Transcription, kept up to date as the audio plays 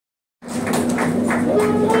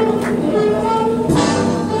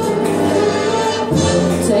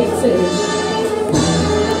Take two.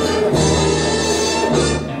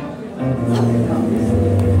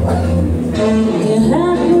 You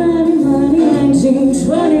had plenty money,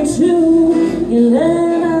 1922. You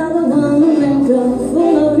let out the one who make a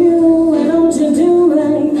fool of you. Why don't you do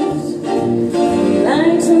right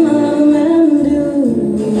like some other men do?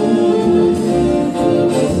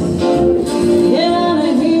 Get out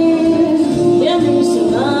of here, give me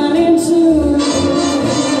some money too.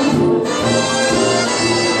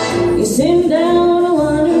 You sit down and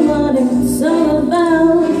wonder what it's all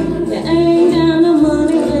about. You ain't got no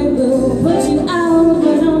money, they will put you out.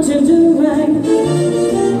 Why don't you do right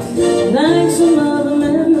like some other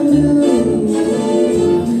men do?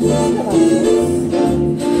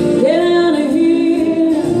 Get out of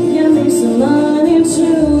here, give me some money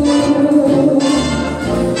too.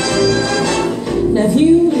 Now if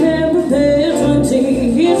you had prepared 20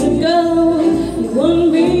 years ago, you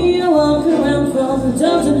wouldn't be walking around from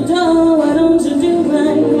door to door. Why don't you do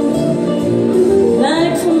right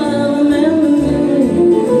like some other men do?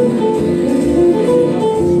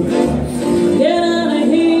 Get out of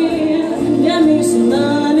here, get me some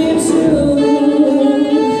money too.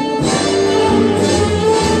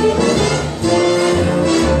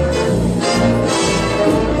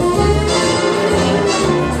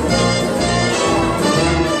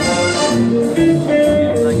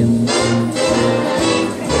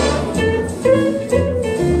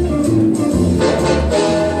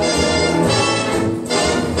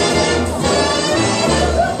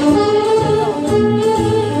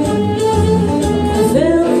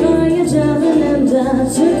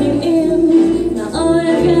 Took you in. Now all I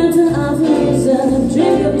got to offer is a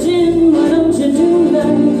drink of gin. Why don't you do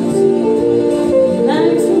right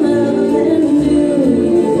like some other men do?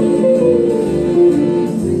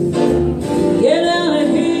 Get out of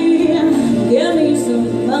here, give me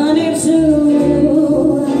some money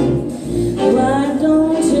too. Why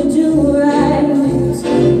don't you do right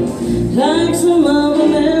like some other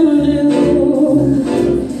men do?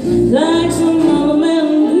 Like some other men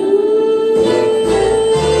do.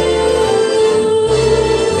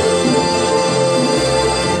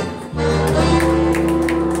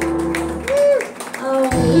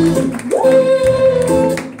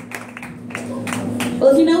 Well,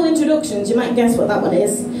 if you know introductions, you might guess what that one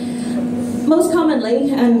is. Most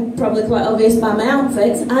commonly, and probably quite obvious by my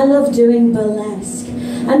outfit, I love doing burlesque.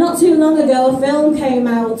 And not too long ago, a film came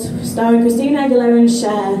out starring Christina Aguilera and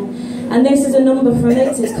Cher. And this is a number from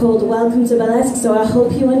it. It's called Welcome to Burlesque. So I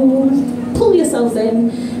hope you pull yourselves in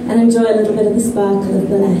and enjoy a little bit of the sparkle of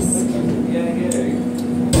burlesque.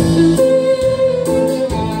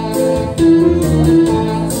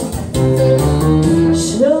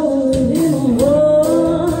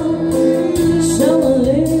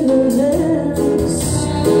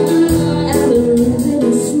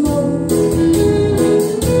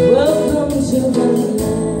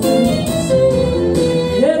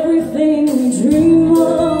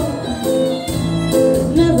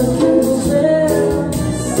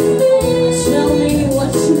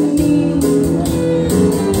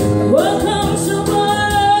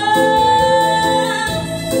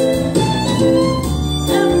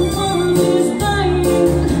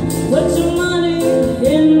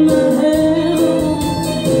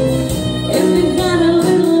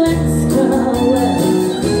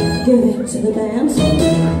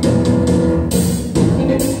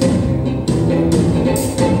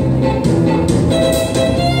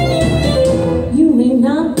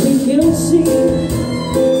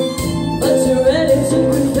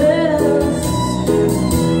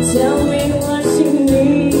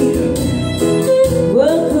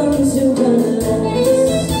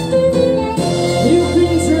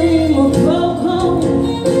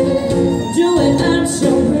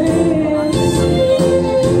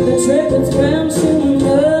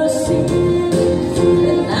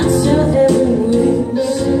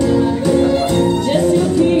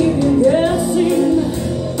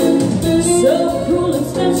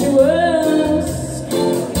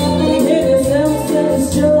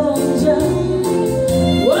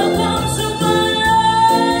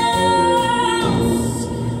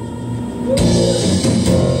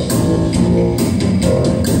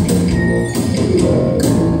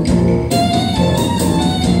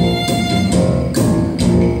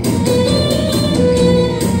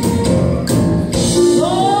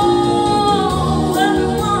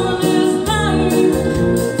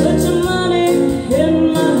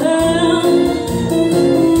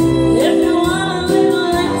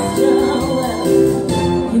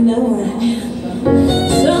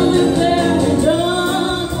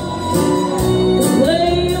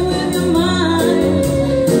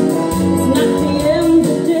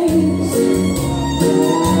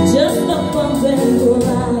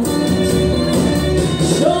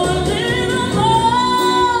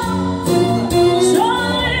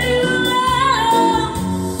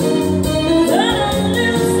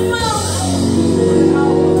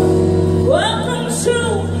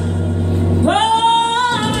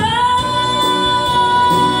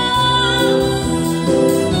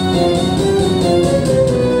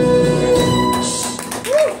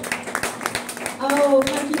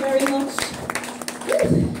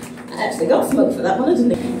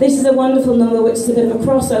 wonderful number which is a bit of a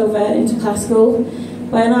crossover into classical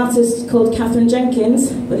by an artist called Catherine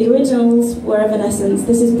Jenkins, but the originals were Evanescence.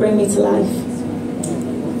 This is Bring Me to Life.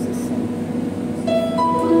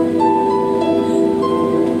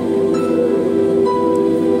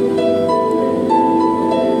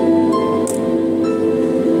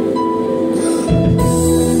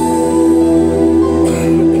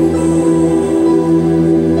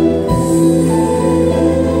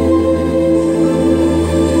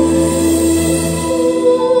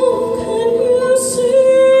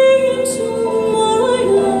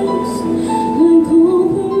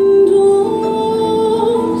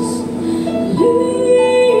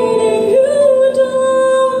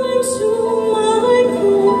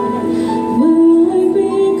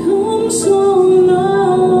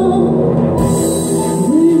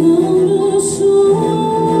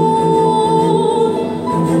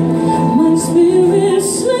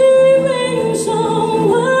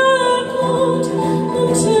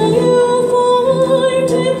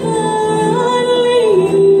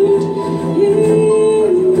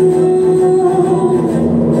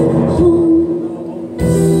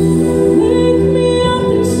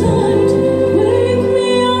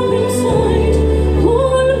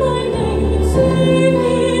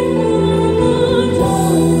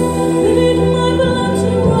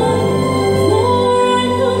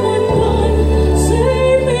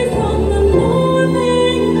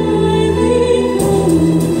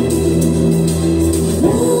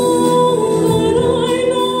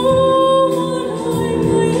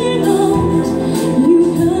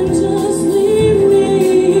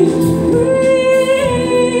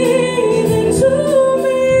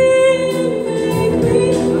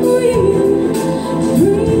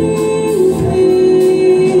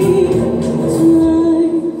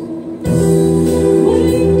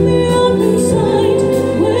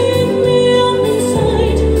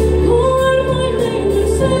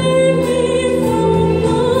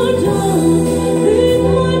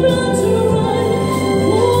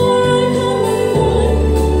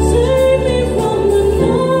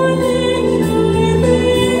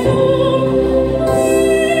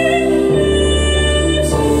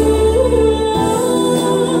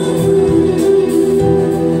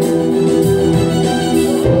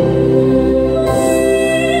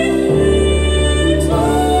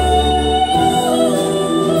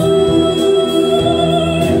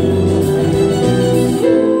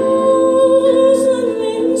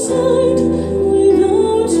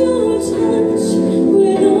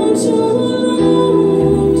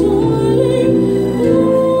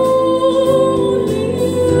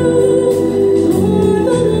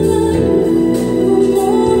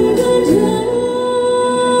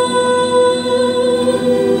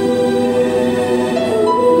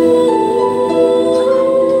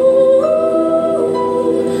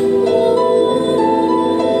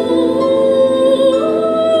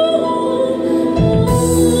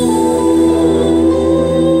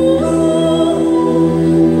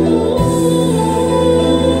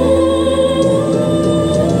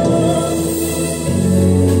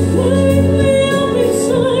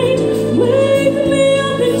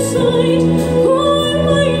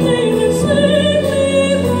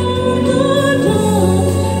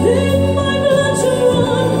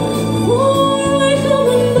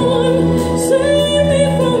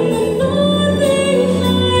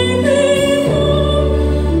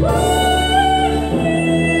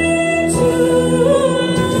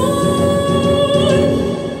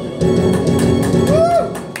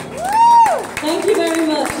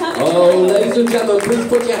 Ladies and gentlemen, please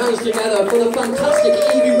put your hands together for the fantastic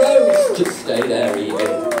Evie Rose. Just stay there, Evie.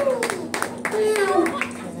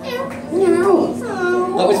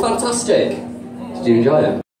 That was fantastic. Did you enjoy it?